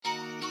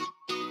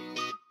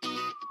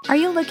Are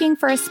you looking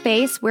for a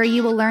space where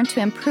you will learn to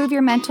improve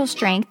your mental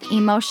strength,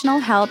 emotional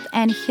health,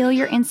 and heal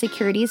your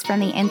insecurities from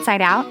the inside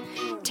out?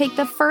 Take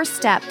the first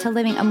step to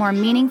living a more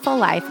meaningful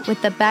life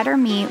with the Better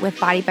Me with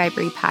Body by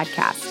Bree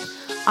podcast.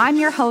 I'm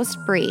your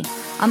host, Bree.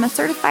 I'm a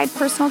certified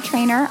personal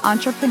trainer,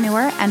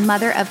 entrepreneur, and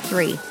mother of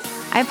 3.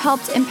 I've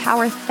helped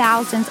empower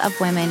thousands of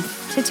women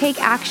to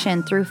take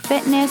action through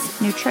fitness,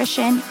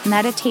 nutrition,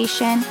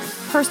 meditation,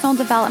 personal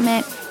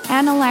development,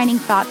 and aligning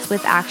thoughts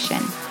with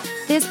action.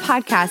 This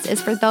podcast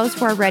is for those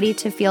who are ready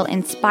to feel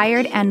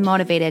inspired and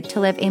motivated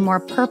to live a more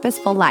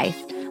purposeful life.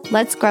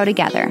 Let's grow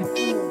together.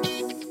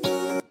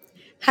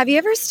 Have you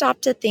ever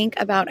stopped to think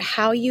about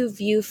how you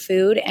view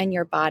food and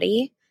your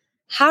body?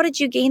 How did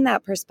you gain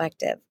that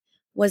perspective?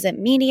 Was it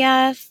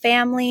media,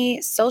 family,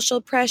 social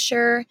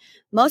pressure?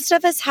 Most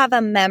of us have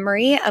a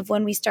memory of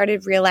when we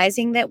started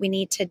realizing that we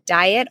need to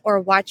diet or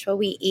watch what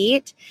we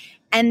eat.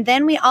 And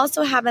then we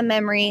also have a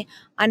memory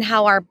on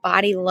how our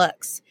body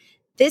looks.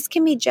 This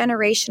can be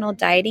generational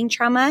dieting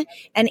trauma.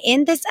 And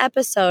in this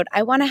episode,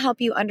 I want to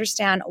help you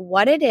understand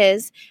what it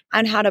is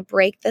and how to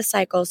break the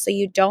cycle so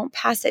you don't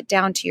pass it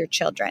down to your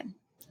children.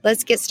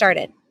 Let's get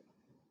started.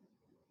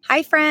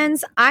 Hi,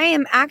 friends. I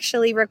am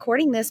actually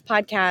recording this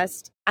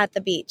podcast at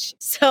the beach.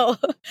 So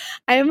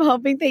I am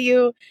hoping that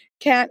you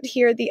can't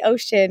hear the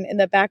ocean in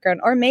the background,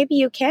 or maybe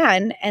you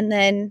can. And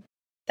then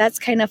that's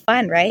kind of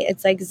fun, right?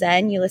 It's like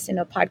Zen. You listen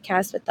to a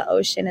podcast with the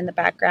ocean in the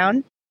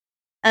background.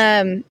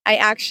 I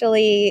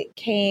actually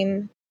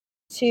came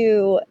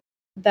to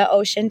the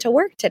ocean to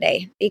work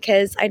today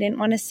because I didn't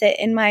want to sit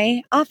in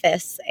my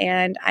office.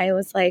 And I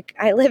was like,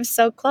 I live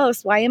so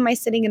close. Why am I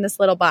sitting in this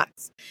little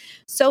box?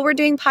 So we're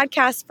doing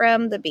podcasts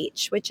from the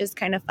beach, which is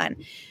kind of fun.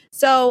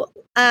 So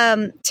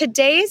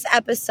today's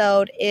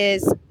episode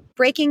is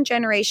breaking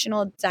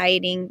generational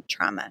dieting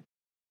trauma.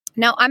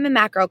 Now, I'm a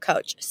macro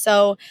coach,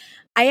 so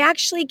I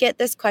actually get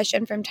this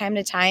question from time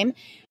to time.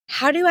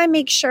 How do I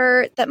make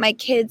sure that my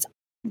kids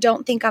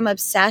don't think I'm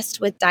obsessed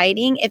with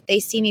dieting if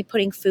they see me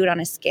putting food on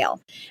a scale?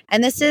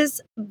 And this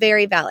is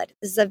very valid.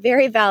 This is a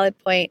very valid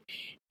point.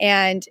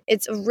 And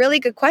it's a really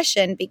good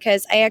question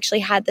because I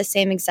actually had the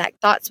same exact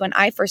thoughts when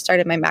I first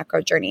started my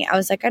macro journey. I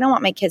was like, I don't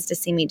want my kids to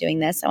see me doing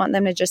this. I want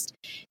them to just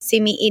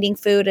see me eating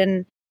food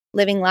and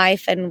living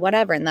life and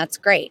whatever. And that's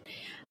great.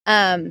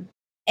 And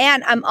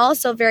I'm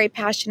also very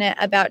passionate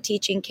about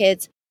teaching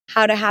kids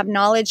how to have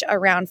knowledge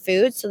around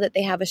food so that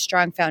they have a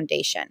strong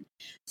foundation.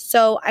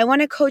 So I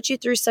want to coach you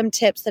through some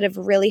tips that have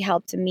really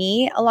helped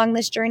me along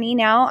this journey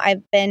now.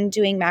 I've been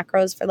doing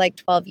macros for like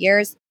 12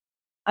 years.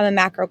 I'm a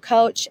macro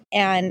coach,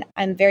 and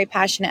I'm very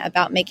passionate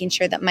about making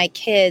sure that my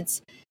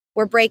kids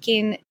were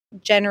breaking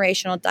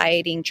generational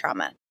dieting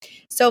trauma.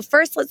 So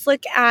first, let's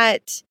look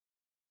at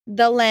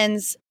the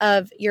lens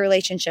of your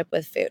relationship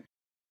with food.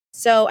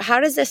 So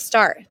how does this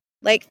start?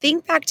 Like,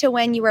 think back to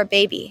when you were a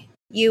baby.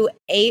 You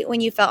ate when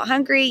you felt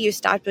hungry. You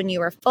stopped when you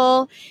were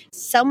full.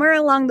 Somewhere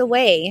along the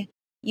way,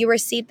 you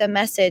received the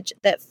message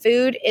that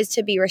food is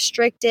to be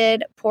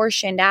restricted,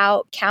 portioned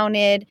out,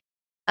 counted,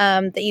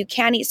 that you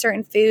can't eat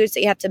certain foods,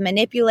 that you have to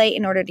manipulate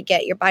in order to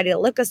get your body to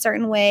look a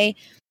certain way.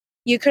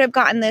 You could have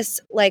gotten this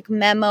like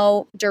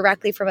memo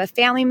directly from a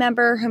family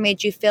member who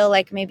made you feel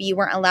like maybe you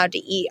weren't allowed to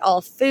eat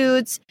all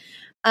foods.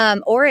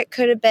 Or it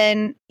could have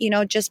been,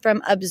 just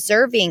from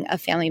observing a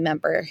family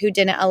member who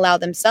didn't allow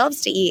themselves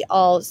to eat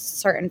all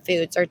certain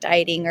foods or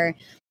dieting or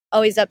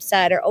always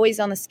upset or always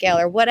on the scale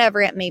or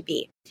whatever it may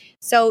be.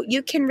 So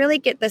you can really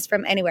get this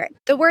from anywhere.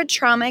 The word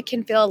trauma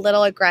can feel a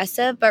little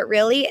aggressive, but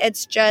really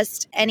it's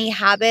just any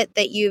habit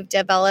that you've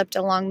developed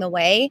along the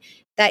way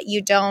that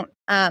you don't,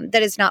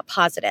 that is not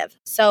positive.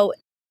 So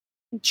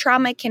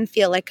trauma can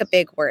feel like a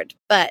big word,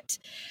 but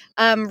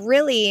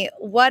really,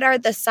 what are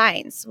the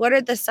signs? What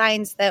are the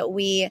signs that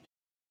we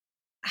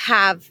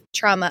have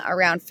trauma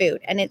around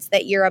food? And it's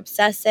that you're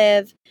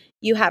obsessive,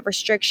 you have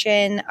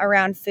restriction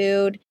around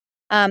food.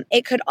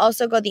 It could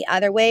also go the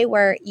other way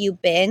where you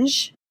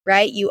binge,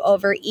 right? You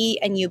overeat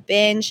and you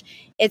binge.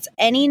 It's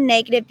any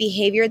negative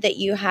behavior that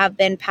you have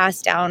been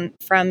passed down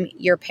from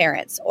your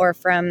parents or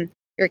from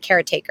your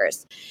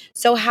caretakers.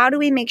 So how do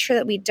we make sure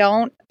that we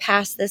don't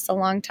pass this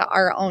along to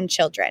our own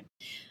children?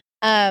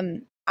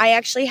 I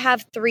actually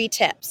have 3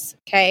 tips.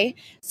 Okay.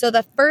 So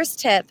the first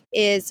tip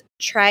is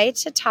try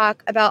to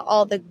talk about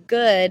all the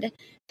good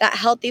that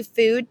healthy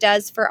food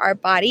does for our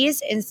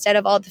bodies instead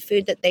of all the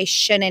food that they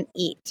shouldn't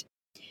eat.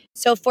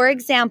 So for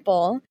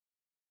example,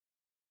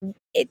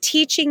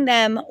 teaching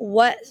them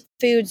what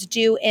foods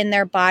do in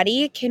their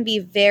body can be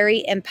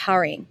very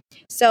empowering.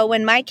 So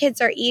when my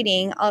kids are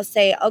eating, I'll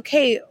say,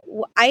 okay,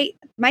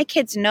 my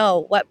kids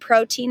know what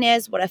protein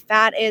is, what a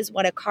fat is,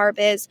 what a carb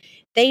is.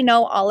 They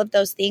know all of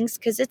those things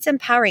because it's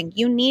empowering.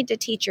 You need to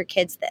teach your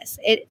kids this.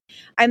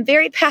 I'm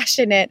very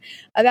passionate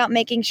about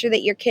making sure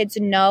that your kids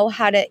know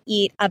how to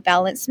eat a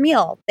balanced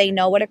meal. They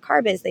know what a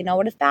carb is. They know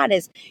what a fat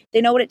is.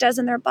 They know what it does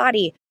in their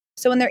body.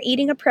 So when they're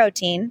eating a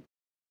protein,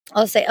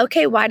 I'll say,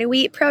 okay, why do we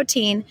eat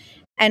protein?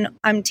 And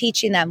I'm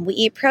teaching them, we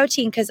eat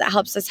protein because it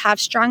helps us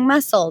have strong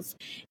muscles.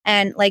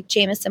 And like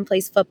Jameson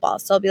plays football.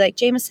 So I'll be like,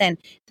 Jameson,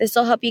 this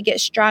will help you get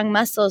strong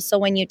muscles. So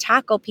when you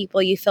tackle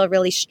people, you feel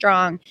really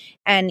strong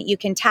and you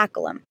can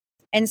tackle them.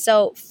 And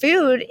so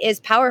food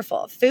is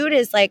powerful. Food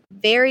is like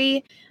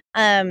very,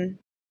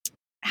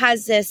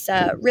 has this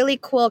really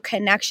cool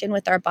connection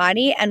with our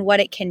body and what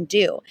it can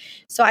do.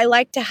 So I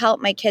like to help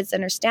my kids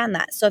understand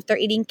that. So if they're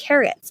eating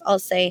carrots, I'll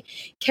say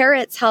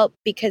carrots help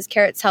because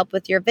carrots help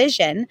with your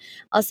vision.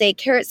 I'll say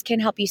carrots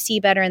can help you see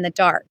better in the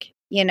dark,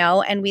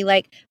 and we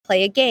like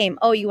play a game.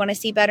 Oh, you want to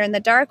see better in the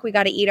dark? We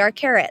got to eat our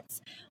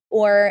carrots.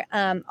 Or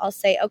I'll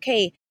say,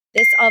 okay,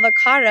 this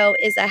avocado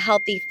is a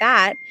healthy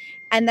fat,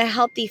 and the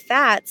healthy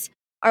fats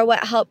are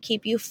what help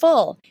keep you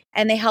full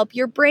and they help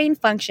your brain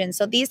function.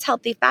 So these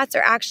healthy fats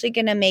are actually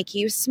going to make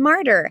you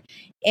smarter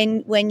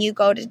when you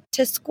go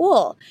to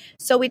school.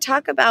 So we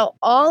talk about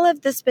all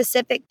of the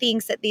specific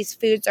things that these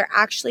foods are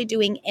actually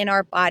doing in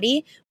our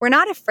body. We're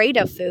not afraid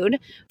of food.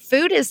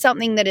 Food is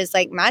something that is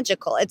like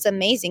magical. It's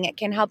amazing. It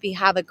can help you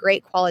have a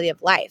great quality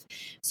of life.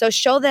 So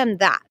show them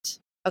that.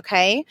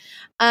 Okay.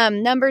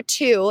 Number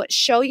 2,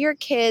 show your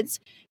kids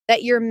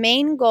that your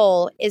main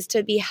goal is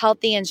to be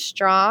healthy and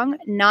strong,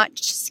 not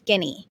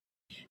skinny.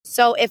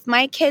 So if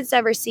my kids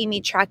ever see me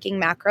tracking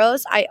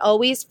macros, I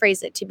always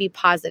phrase it to be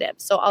positive.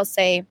 So I'll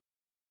say,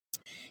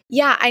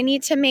 yeah, I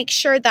need to make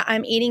sure that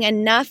I'm eating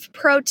enough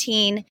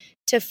protein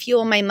to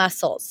fuel my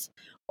muscles.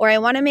 Or I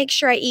want to make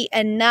sure I eat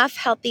enough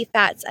healthy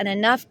fats and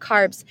enough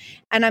carbs,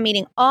 and I'm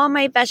eating all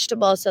my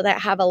vegetables so that I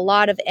have a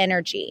lot of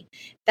energy.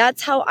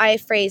 That's how I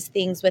phrase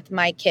things with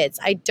my kids.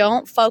 I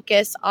don't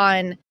focus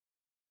on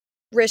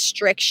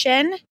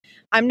restriction.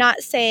 I'm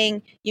not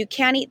saying you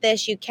can't eat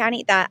this, you can't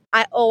eat that.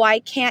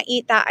 I can't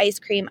eat that ice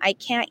cream. I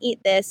can't eat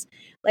this.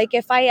 Like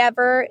if I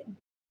ever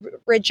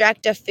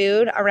reject a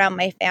food around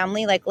my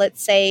family, like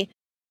let's say,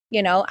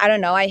 I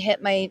don't know, I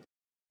hit my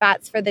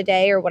fats for the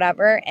day or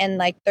whatever, and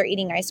like they're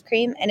eating ice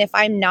cream. And if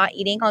I'm not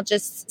eating, I'll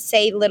just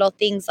say little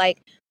things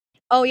like,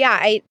 oh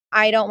yeah,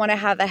 I don't want to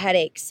have a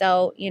headache.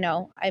 So,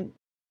 I'm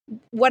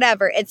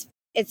whatever. It's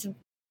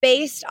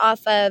based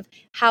off of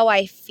how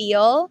I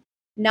feel,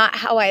 not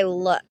how I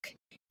look.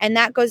 And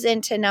that goes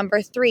into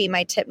number 3,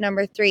 my tip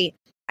number 3.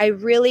 I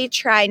really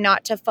try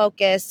not to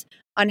focus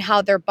on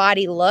how their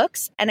body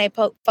looks, and I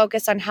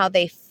focus on how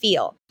they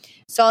feel.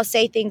 So I'll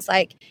say things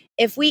like,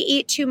 if we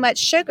eat too much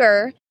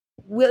sugar,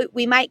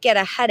 we might get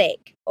a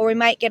headache, or we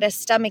might get a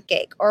stomach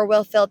ache, or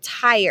we'll feel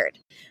tired.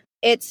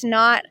 It's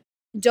not,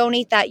 don't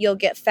eat that, you'll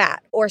get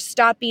fat, or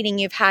stop eating,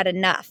 you've had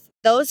enough.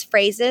 Those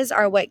phrases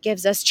are what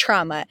gives us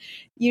trauma.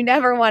 You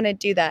never want to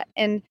do that.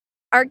 And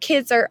our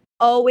kids are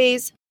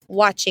always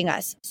watching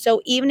us.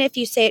 So even if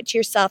you say it to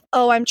yourself,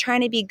 oh, I'm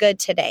trying to be good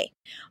today.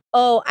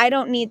 Oh, I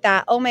don't need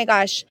that. Oh my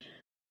gosh,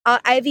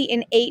 I've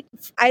eaten a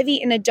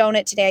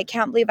donut today. I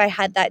can't believe I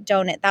had that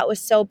donut. That was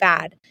so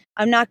bad.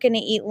 I'm not going to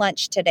eat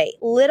lunch today.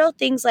 Little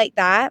things like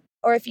that.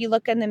 Or if you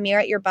look in the mirror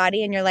at your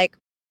body and you're like,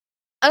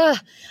 ugh,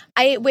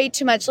 I ate way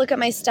too much. Look at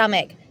my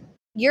stomach.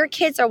 Your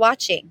kids are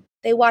watching.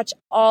 They watch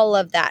all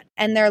of that,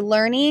 and they're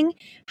learning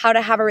how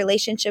to have a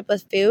relationship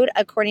with food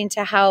according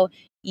to how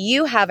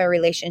you have a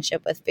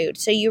relationship with food.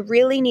 So you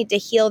really need to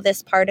heal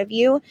this part of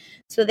you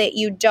so that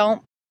you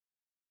don't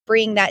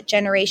bring that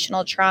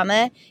generational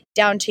trauma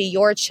down to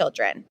your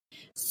children.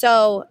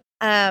 So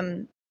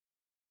when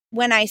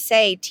I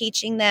say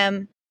teaching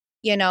them,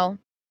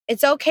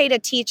 it's okay to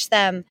teach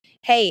them,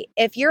 hey,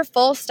 if you're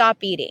full, stop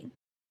eating.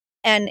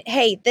 And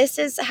hey, this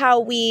is how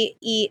we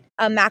eat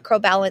a macro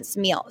balanced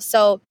meal.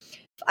 So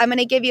I'm going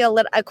to give you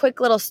a quick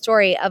little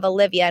story of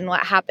Olivia and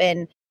what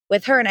happened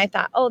with her. And I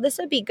thought, oh, this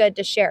would be good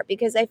to share,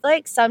 because I feel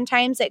like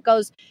sometimes it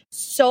goes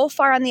so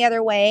far on the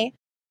other way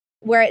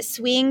where it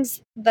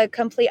swings the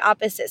complete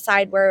opposite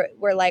side, where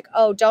we're like,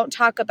 oh, don't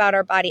talk about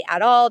our body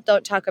at all.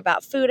 Don't talk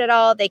about food at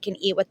all. They can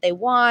eat what they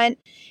want.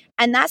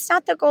 And that's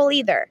not the goal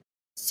either.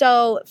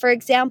 So for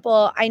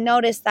example, I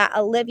noticed that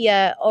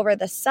Olivia over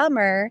the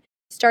summer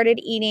started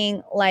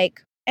eating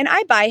and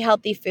I buy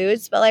healthy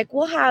foods, but like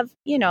we'll have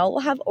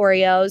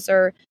Oreos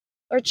or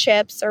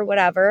chips or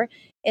whatever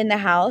in the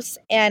house.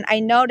 And I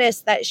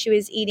noticed that she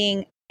was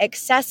eating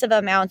excessive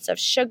amounts of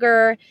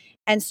sugar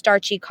and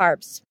starchy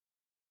carbs.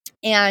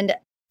 And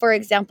for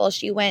example,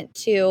 she went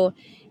to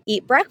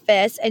eat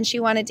breakfast and she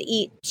wanted to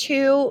eat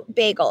 2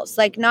 bagels,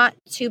 like not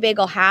 2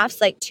 bagel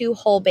halves, like 2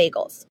 whole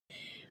bagels,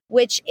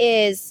 which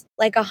is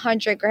like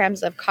 100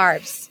 grams of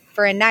carbs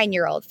for a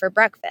 9-year-old for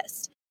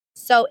breakfast.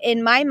 So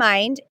in my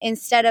mind,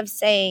 instead of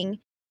saying,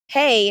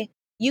 hey,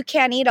 you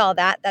can't eat all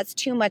that, that's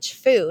too much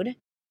food,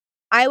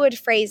 I would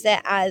phrase it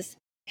as,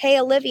 hey,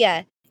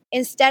 Olivia,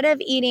 instead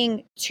of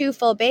eating 2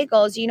 full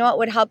bagels, you know what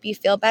would help you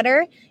feel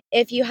better?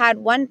 If you had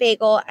 1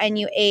 bagel and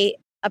you ate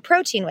a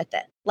protein with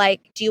it.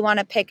 Like, do you want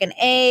to pick an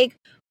egg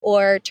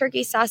or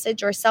turkey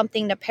sausage or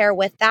something to pair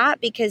with that?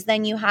 Because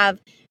then you have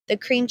the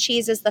cream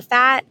cheese is the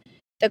fat,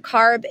 the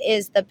carb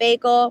is the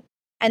bagel,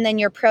 and then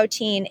your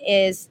protein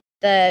is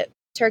the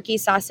turkey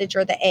sausage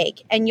or the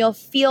egg. And you'll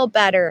feel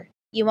better.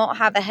 You won't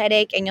have a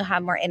headache and you'll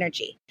have more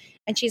energy.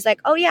 And she's like,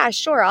 oh yeah,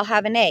 sure, I'll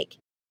have an egg.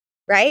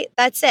 right?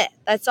 That's it.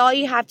 That's all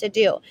you have to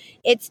do.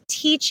 It's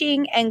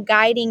teaching and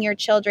guiding your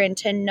children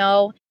to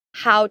know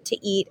how to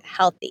eat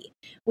healthy.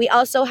 We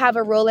also have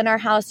a rule in our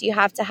house. You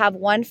have to have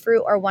one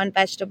fruit or one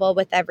vegetable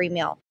with every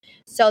meal.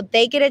 So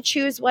they get to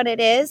choose what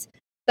it is.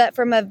 But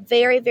from a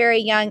very, very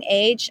young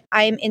age,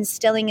 I'm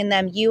instilling in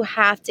them, you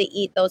have to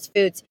eat those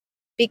foods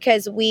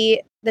because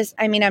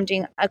I'm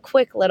doing a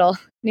quick little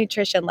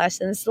nutrition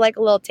lesson. It's like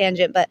a little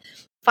tangent, but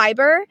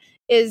fiber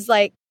is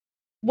like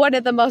one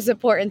of the most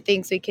important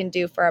things we can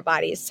do for our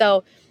bodies.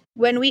 So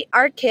when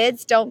our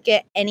kids don't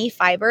get any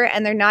fiber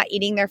and they're not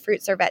eating their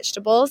fruits or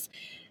vegetables,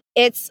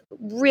 it's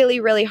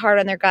really, really hard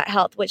on their gut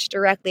health, which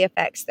directly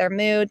affects their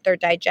mood, their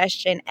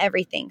digestion,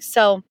 everything.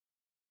 So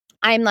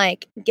I'm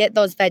like, get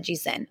those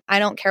veggies in. I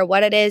don't care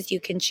what it is. You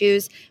can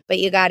choose, but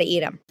you got to eat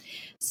them.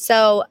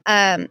 So,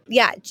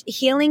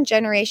 healing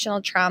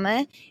generational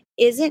trauma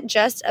isn't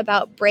just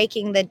about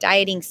breaking the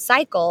dieting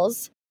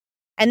cycles.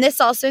 And this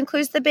also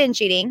includes the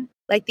binge eating,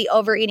 like the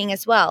overeating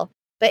as well.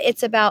 But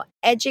it's about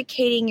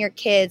educating your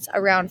kids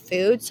around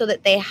food so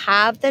that they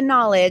have the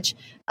knowledge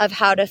of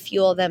how to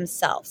fuel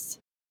themselves.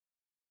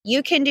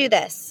 You can do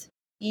this.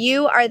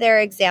 You are their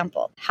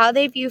example. How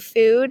they view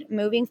food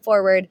moving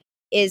forward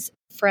is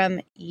from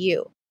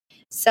you.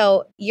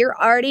 So you're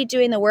already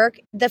doing the work.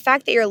 The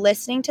fact that you're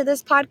listening to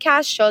this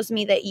podcast shows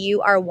me that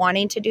you are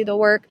wanting to do the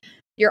work.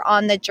 You're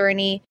on the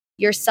journey.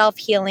 You're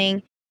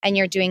self-healing and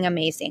you're doing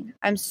amazing.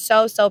 I'm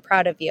so, so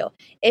proud of you.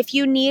 If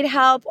you need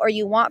help or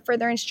you want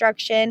further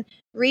instruction,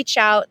 reach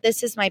out.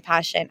 This is my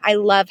passion. I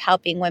love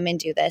helping women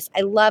do this.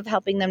 I love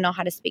helping them know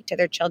how to speak to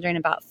their children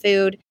about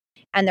food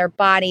and their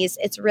bodies.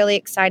 It's really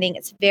exciting.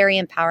 It's very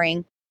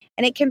empowering.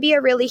 And it can be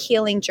a really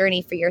healing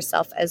journey for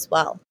yourself as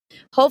well.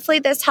 Hopefully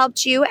this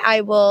helped you.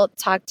 I will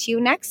talk to you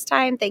next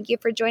time. Thank you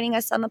for joining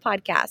us on the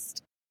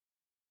podcast.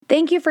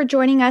 Thank you for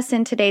joining us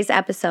in today's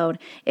episode.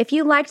 If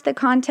you liked the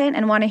content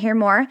and want to hear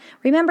more,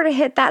 remember to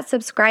hit that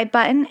subscribe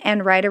button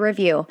and write a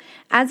review.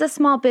 As a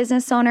small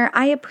business owner,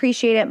 I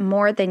appreciate it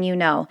more than you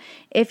know.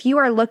 If you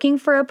are looking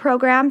for a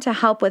program to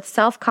help with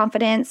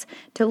self-confidence,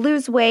 to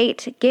lose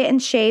weight, get in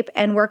shape,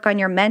 and work on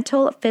your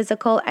mental,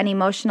 physical, and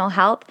emotional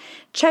health,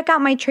 check out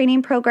my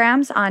training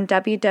programs on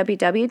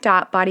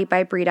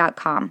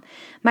www.bodybybrie.com.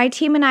 My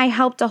team and I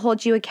help to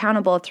hold you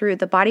accountable through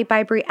the Body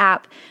by Brie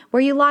app,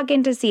 where you log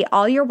in to see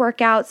all your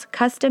workouts,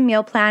 custom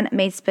meal plan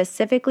made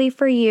specifically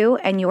for you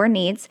and your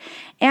needs,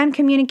 and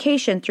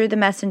communication through the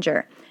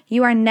messenger.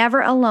 You are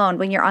never alone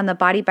when you're on the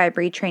Body by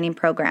Brie training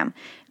program.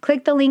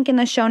 Click the link in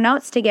the show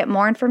notes to get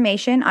more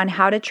information on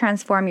how to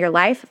transform your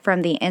life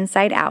from the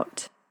inside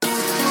out.